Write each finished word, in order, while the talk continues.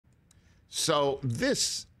So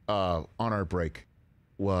this on our break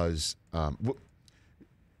was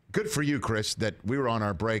good for you, Chris, that we were on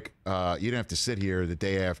our break. You didn't have to sit here the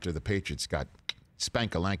day after the Patriots got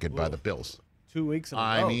spank-a-lanked by the Bills. 2 weeks in a row.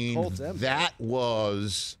 I mean, that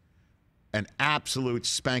was an absolute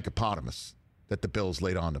spankopotamus that the Bills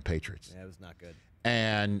laid on the Patriots. Yeah, it was not good.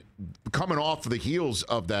 And coming off of the heels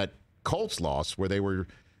of that Colts loss where they were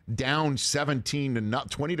down 17 to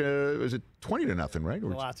 20 to, was it 20 to nothing, right?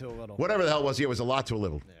 Or a lot to a little. Whatever the hell it was, it was a lot to a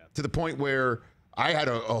little. Yeah. To the point where I had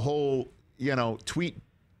a whole, tweet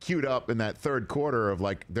queued up in that third quarter of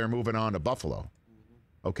like, they're moving on to Buffalo.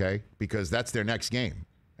 Okay? Because that's their next game.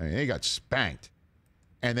 I mean, they got spanked.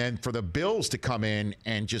 And then for the Bills to come in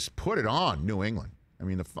and just put it on New England. I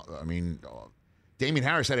mean, Damian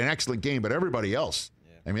Harris had an excellent game, but everybody else,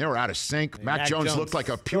 I mean, they were out of sync. Mac Jones looked like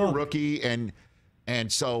a pure rookie, and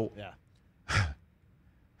so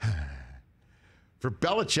for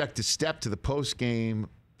Belichick to step to the post-game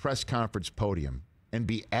press conference podium and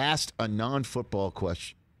be asked a non-football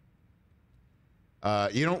question,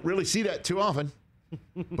 you don't really see that too often,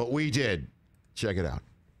 but we did. Check it out.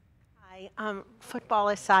 Football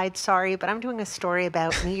aside, sorry, but I'm doing a story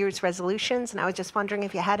about New Year's resolutions, and I was just wondering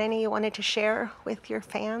if you had any you wanted to share with your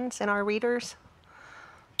fans and our readers.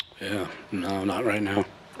 Yeah, no, not right now.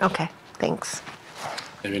 Okay, thanks.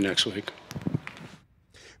 Maybe next week.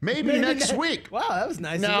 Maybe next week. Wow, that was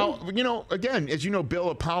nice. Now, again, as you know,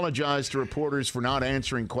 Bill apologized to reporters for not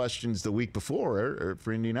answering questions the week before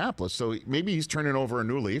for Indianapolis. So maybe he's turning over a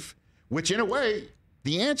new leaf, which in a way,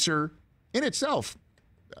 the answer in itself,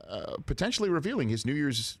 potentially revealing his New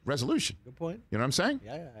Year's resolution. Good point. You know what I'm saying?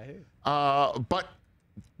 Yeah, I hear you. But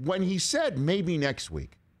when he said maybe next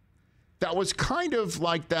week, that was kind of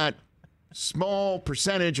like that small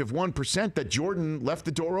percentage of 1% that Jordan left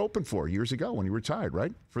the door open for years ago when he retired,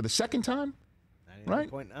 right? For the second time?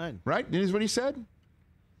 99.9. Right? Is what he said?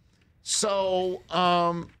 So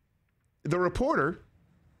the reporter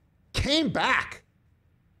came back,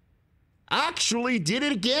 actually did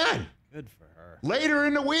it again. Good for her. Later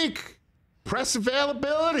in the week, press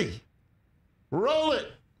availability. Roll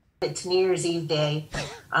it. It's New Year's Eve day.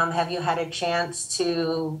 Have you had a chance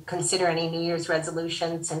to consider any New Year's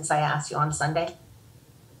resolutions since I asked you on Sunday?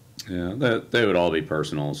 Yeah, they would all be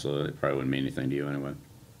personal, so it probably wouldn't mean anything to you anyway.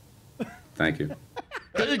 Thank you.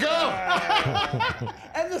 There you go.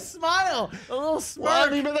 And the smile, a little smirk. Well,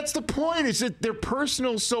 I mean, but that's the point. Is that they're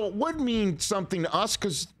personal, so it would mean something to us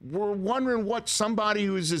because we're wondering what somebody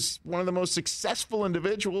who is one of the most successful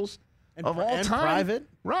individuals of all time, private,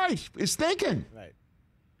 right, is thinking. Right.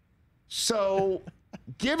 So,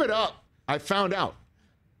 give it up. I found out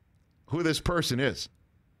who this person is.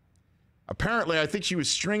 Apparently, I think she was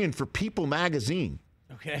stringing for People magazine.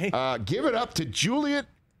 Okay. Give it up to Juliet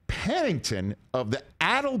Pennington of the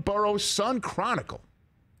Attleboro Sun Chronicle.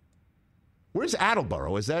 Where's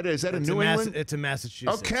Attleboro? Is that a New England? It's in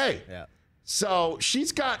Massachusetts. Okay. Yeah. So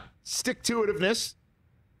she's got stick-to-itiveness.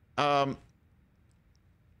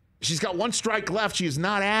 She's got one strike left. She has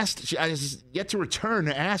not asked. She has yet to return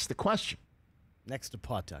to ask the question. Next to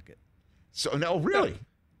Pawtucket. So no, really.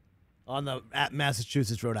 At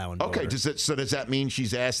Massachusetts, Rhode Island. Okay. Does that mean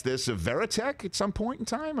she's asked this of Veritech at some point in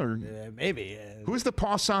time, or maybe? Who's the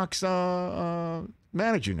Paw Sox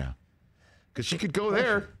manager now? Because she could go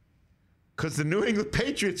there. Because the New England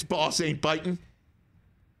Patriots boss ain't biting.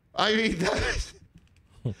 I mean,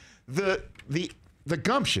 the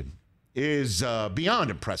gumption is beyond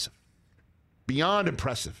impressive. Beyond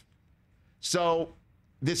impressive. So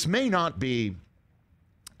this may not be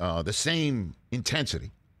the same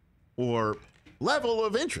intensity or level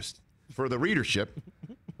of interest for the readership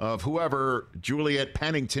of whoever Juliet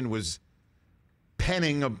Pennington was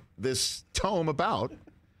penning this tome about.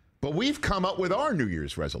 But we've come up with our New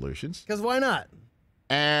Year's resolutions. Because why not?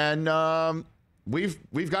 And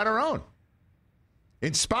we've got our own.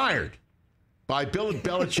 Inspired by Bill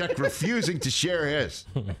Belichick refusing to share his.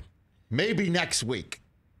 Maybe next week.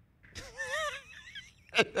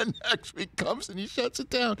 And then next week comes and he shuts it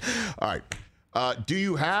down. All right. Do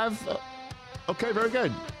you have... okay, very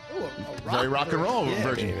good. Ooh, very rock and roll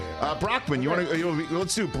version. Yeah. Brockman,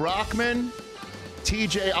 let's do Brockman,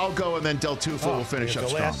 TJ, I'll go, and then Del Tufo will finish up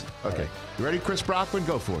strong. Okay. You ready, Chris Brockman?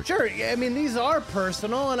 Go for it. Sure. I mean, these are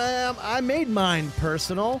personal, and I made mine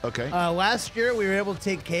personal. Okay. Last year, we were able to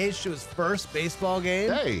take Cage to his first baseball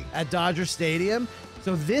game at Dodger Stadium.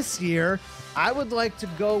 So this year, I would like to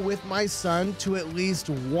go with my son to at least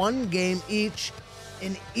one game each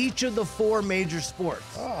in each of the 4 major sports.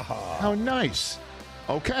 Oh, how nice.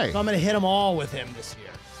 Okay. So I'm going to hit them all with him this year.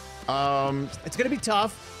 It's going to be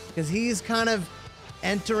tough because he's kind of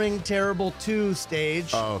entering terrible 2 stage.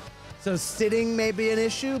 Oh. So sitting may be an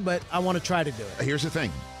issue, but I want to try to do it. Here's the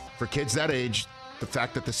thing. For kids that age, the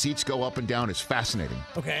fact that the seats go up and down is fascinating.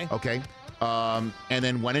 Okay. Okay? And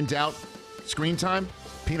then when in doubt, screen time,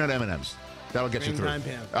 peanut M&Ms. That'll get you through.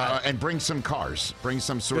 And bring some cars. Bring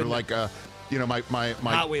some sort of like, my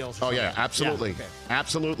Hot Wheels. Oh, yeah, absolutely. Yeah, okay.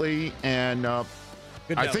 Absolutely. And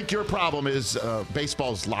I think your problem is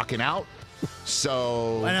baseball's locking out.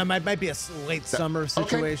 So and it might be a late summer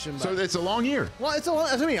situation. Okay. So it's a long year. Well, that's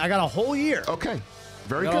what I mean. I got a whole year. Okay.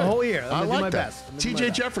 Very good. A whole year. I like that. Best.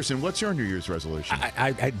 TJ Jefferson, what's your New Year's resolution?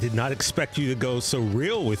 I did not expect you to go so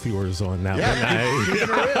real with yours on that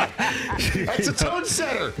one. That's a tone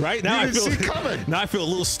setter. Right now, I feel a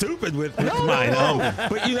little stupid with mine.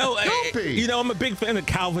 But I'm a big fan of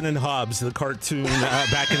Calvin and Hobbes, the cartoon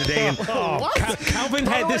back in the day. And Calvin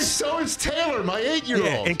had this. So is Taylor, my 8-year-old.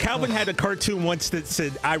 Yeah, and Calvin had a cartoon once that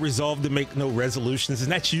said, "I resolved to make no resolutions,"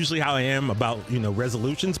 and that's usually how I am about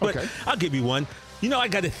resolutions. But I'll give you one. I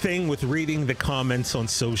got a thing with reading the comments on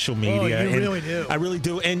social media. Oh, you really do. I really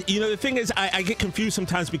do. And, the thing is, I get confused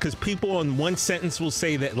sometimes because people in one sentence will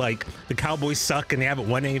say that, like, the Cowboys suck and they haven't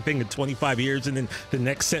won anything in 25 years, and then the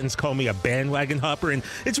next sentence call me a bandwagon hopper. And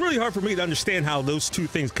it's really hard for me to understand how those two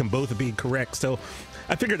things can both be correct. So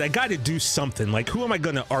I figured I got to do something. Like, who am I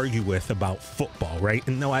going to argue with about football, right?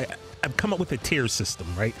 And I've come up with a tier system,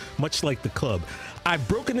 right? Much like the club. I've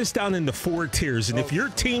broken this down into 4 tiers, and if your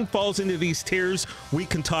team falls into these tiers, we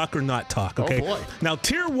can talk or not talk, okay? Oh, boy. Now,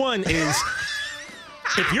 tier 1 is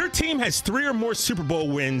if your team has 3 or more Super Bowl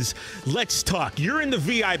wins, let's talk. You're in the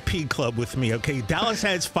VIP club with me, okay? Dallas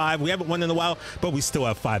has 5. We haven't won in a while, but we still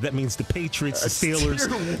have 5. That means the Patriots, the Steelers,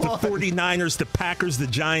 the 49ers, the Packers, the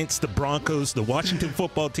Giants, the Broncos, the Washington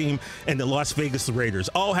football team, and the Las Vegas Raiders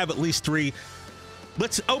all have at least 3.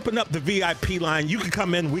 Let's open up the VIP line. You can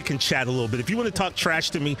come in. We can chat a little bit. If you want to talk trash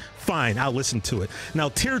to me, fine. I'll listen to it. Now,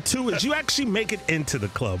 tier 2 is you actually make it into the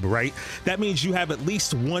club, right? That means you have at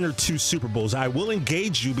least 1 or 2 Super Bowls. I will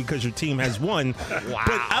engage you because your team has won. Wow.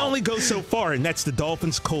 But I only go so far, and that's the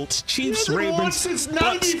Dolphins, Colts, Chiefs, Ravens, since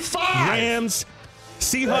Bucks, 95. Rams,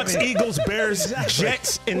 Seahawks, Eagles, Bears,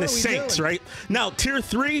 Jets, and the Saints, right? Now, tier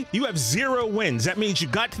 3, you have 0 wins. That means you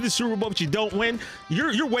got to the Super Bowl, but you don't win.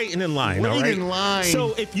 You're waiting in line, all right? Waiting in line.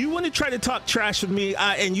 So if you want to try to talk trash with me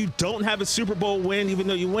and you don't have a Super Bowl win, even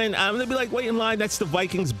though you win, I'm going to be like, wait in line. That's the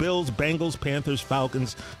Vikings, Bills, Bengals, Panthers,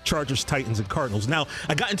 Falcons, Chargers, Titans, and Cardinals. Now,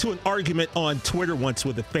 I got into an argument on Twitter once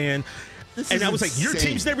with a fan, and I was like, your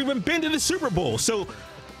team's never even been to the Super Bowl. So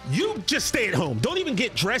you just stay at home. Don't even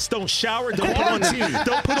get dressed. Don't shower. Don't put on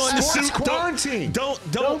the suit. Quarantine. Don't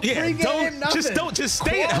just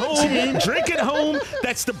stay at Quarantine. home. Drink at home.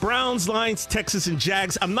 That's the Browns, Lions, Texas, and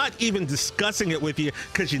Jags. I'm not even discussing it with you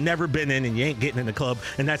because you've never been in and you ain't getting in the club.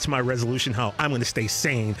 And that's my resolution. How I'm going to stay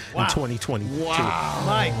sane in 2022. Wow.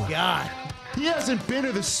 My God. He hasn't been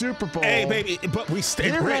to the Super Bowl. Hey, baby, but we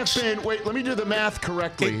stay rich. Wait, let me do the math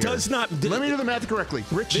correctly. It does not. Let me do the math correctly.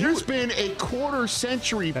 Rich, there's been a quarter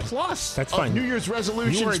century plus that's fine. of New Year's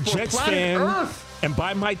resolutions you are a for Jets planet fan, Earth. And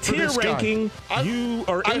by my tier ranking, you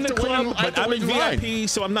are in the club, but I'm in VIP,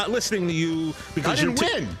 so I'm not listening to you because I didn't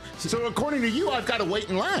win. So according to you, I've got to wait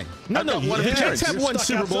in line. No, the Jets have won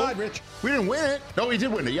Super Bowl. Rich. We didn't win it. No, we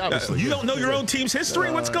did win it. Yeah, obviously. You don't know your own team's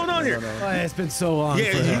history? What's going on here? Oh, it's been so long.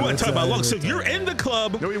 Yeah, you want to talk about long. So you're in the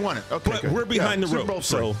club. No, we won it. Okay, but we're behind the rope.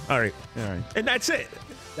 So, all right. And that's it.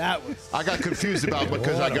 That was. I got confused about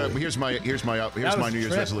because I got. Here's my New Year's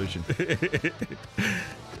resolution.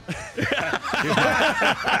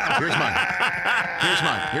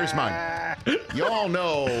 Here's mine. You all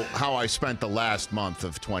know how I spent the last month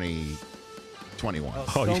of 2021.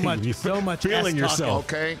 So much feeling yourself.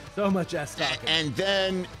 Okay. So much ass talking.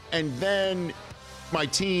 And then my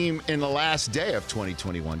team in the last day of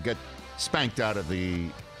 2021 got spanked out of the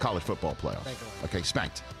college football playoff. Okay,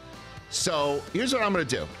 spanked. So here's what I'm going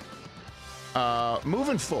to do.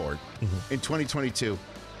 Moving forward in 2022,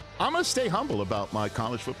 I'm going to stay humble about my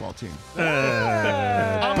college football team.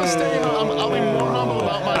 I'm going to stay humble. I'll be more humble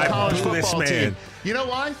about my college football team. You know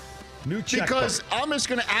why? Because I'm just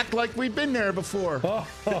going to act like we've been there before.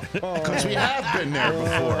 Because we have been there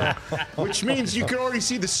before. Which means you can already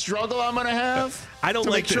see the struggle I'm going to have. I don't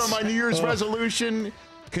to like make sure my New Year's resolution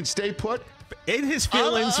can stay put. In his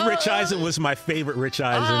feelings, Rich Eisen was my favorite Rich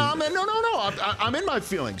Eisen. No. I'm in my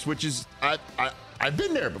feelings, which is I've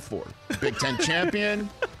been there before. Big Ten champion,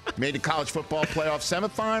 made the college football playoff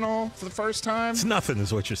semifinal for the first time. It's nothing,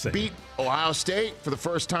 is what you're saying. Beat Ohio State for the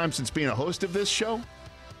first time since being a host of this show.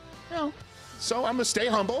 So I'm gonna stay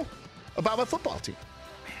humble about my football team.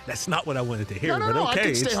 That's not what I wanted to hear. No, but okay, I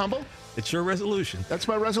can stay humble. It's your resolution. That's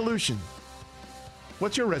my resolution.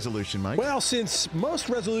 What's your resolution, Mike? Well, since most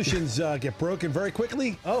resolutions get broken very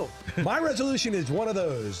quickly, my resolution is one of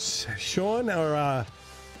those. Sean, our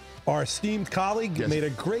esteemed colleague, made a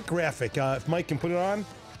great graphic. If Mike can put it on,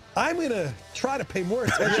 I'm going to try to pay more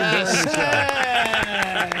attention during the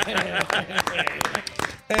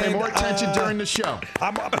show. Pay more attention during the show. By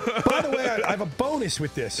the way, I have a bonus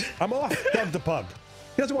with this. I'm off Doug the Pug.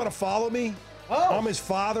 He doesn't want to follow me. I'm his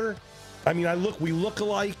father. I mean, we look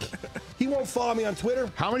alike. He won't follow me on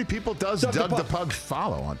Twitter. How many people does Doug the Pug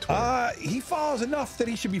follow on Twitter? He follows enough that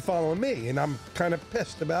he should be following me, and I'm kind of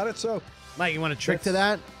pissed about it. So, Mike, you want a trick to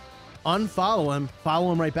that? Unfollow him,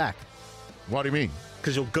 follow him right back. What do you mean?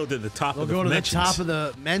 Because you'll go to the top We'll of the go to mentions. the top of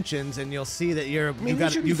the mentions, and you'll see that you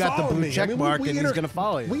got the blue check mark, and he's going to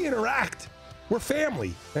follow you. We interact. We're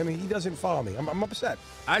family. I mean, he doesn't follow me. I'm upset.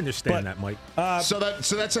 I understand that, Mike. So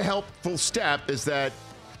that's a helpful step. Is that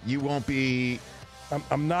you won't be?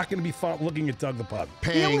 I'm not going to be looking at Doug the Pug.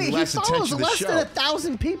 Paying less attention to the show. Less than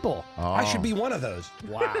 1,000 people. Oh. I should be one of those.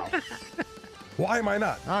 Wow. Why am I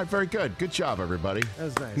not? All right, very good. Good job, everybody. That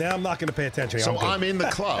was nice. Now I'm not going to pay attention. So I'm in the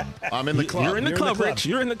club. I'm in the club. You're in the club, Rich.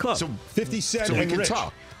 You're in the club. So 50 Cent so we and can Rich.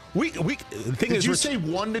 talk. The thing Did is, you Rich, say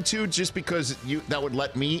 1 to 2 just because that would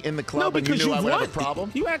let me in the no, club and you because knew I would won. have a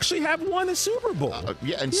problem? You actually have won a Super Bowl.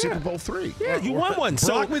 Super Bowl 3. Yeah, you won one.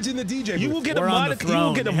 So Brockman's in the DJ booth. you will get We're on the throne. you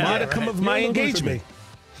will get a Yeah, modicum right. of my You're in the booth with engagement.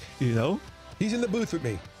 You know, He's in the booth with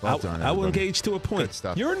me. Well done, I will everybody. engage to a point. Good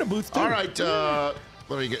stuff. You're in the booth too. All right,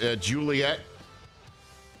 let me get Juliet.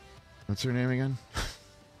 What's her name again?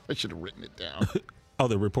 I should have written it down. Oh,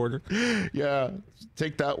 the reporter. Yeah,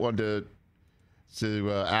 take that one to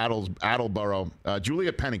Attleboro.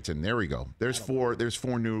 Juliet Pennington. There we go. There's four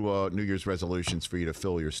New Year's resolutions for you to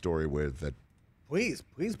fill your story with. That Please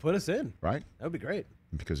put us in. right? That would be great.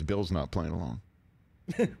 Because Bill's not playing along.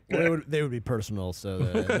 Well, they would be personal, so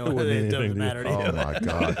it doesn't matter to you. Oh my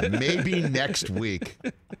God! Maybe next week.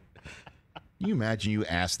 Can you imagine you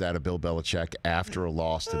asked that of Bill Belichick after a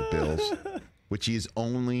loss to the Bills, which he's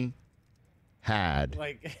only had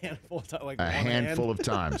Like a handful of times. Like a handful of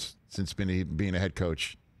times since being a head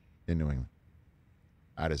coach in New England.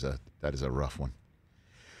 That is a rough one.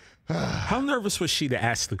 How nervous was she to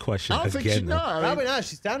ask the question I don't again? think she. though? No, I mean, Probably not.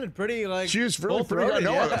 She sounded pretty like. she was really pretty. full-throated,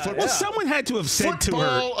 No, yeah. Well, someone had to have said to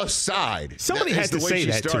her. Football aside, Somebody that had is the to way say she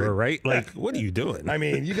that to started. her, right? Like, what are you doing? I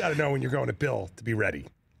mean, you got to know when you're going to Bill to be ready,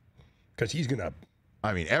 because he's gonna.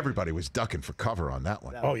 I mean, everybody was ducking for cover on that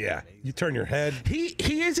one. Oh yeah, you turn your head. He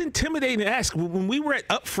is intimidating to ask. When we were at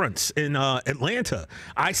Upfronts in Atlanta,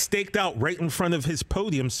 I staked out right in front of his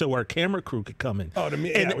podium so our camera crew could come in. Oh, to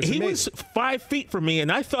me, and that was he amazing. was 5 feet from me,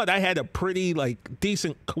 and I thought I had a pretty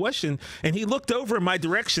decent question, and he looked over in my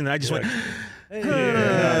direction, and I just went. I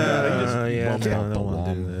don't want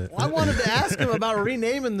to do that. Well, I wanted to ask him about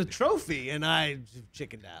renaming the trophy, and I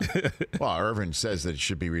chickened out. Well, Irvin says that it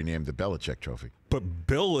should be renamed the Belichick Trophy. But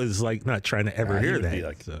Bill is not trying to ever He hear would that. be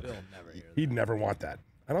like, so. He'd never want that.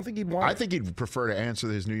 I don't think he'd want. I think he'd prefer to answer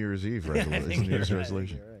his New Year's Eve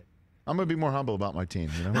resolution. I'm going to be more humble about my team.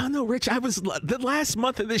 You know? I don't know, Rich. The last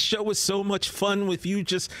month of this show was so much fun with you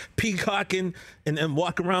just peacocking and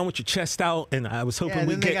walking around with your chest out. And I was hoping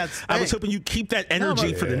I was hoping you keep that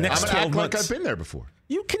energy for the next I'm 12 act months. like I've been there before.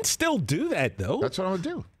 You can still do that, though. That's what I'm going to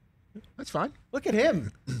do. That's fine. Look at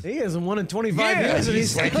him. He hasn't won in 25 Yeah, years, and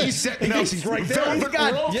he's Like he's setting up he's right there. velvet He's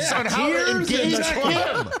got ropes on how to tears and engage exactly.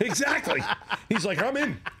 him. Exactly. He's like, I'm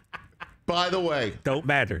in. By the way, Don't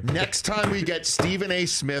matter. next time we get Stephen A.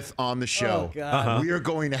 Smith on the show, Oh, God. we are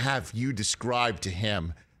going to have you describe to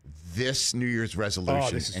him this New Year's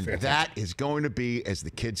resolution. this is and fantastic. that is going to be, as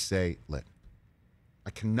the kids say, lit. I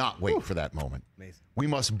cannot wait for that moment. Amazing. We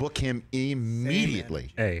must book him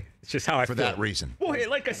immediately Hey, it's just how I for feel. that reason. Boy,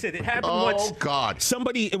 like I said, it happened Oh, once. God.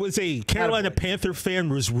 It was a Carolina Panther fan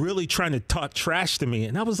was really trying to talk trash to me.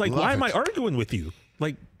 And I was like, Love why am it. I arguing with you?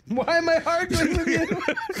 Like, Why am I arguing with you?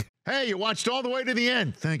 Hey, you watched all the way to the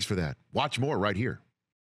end. Thanks for that. Watch more right here.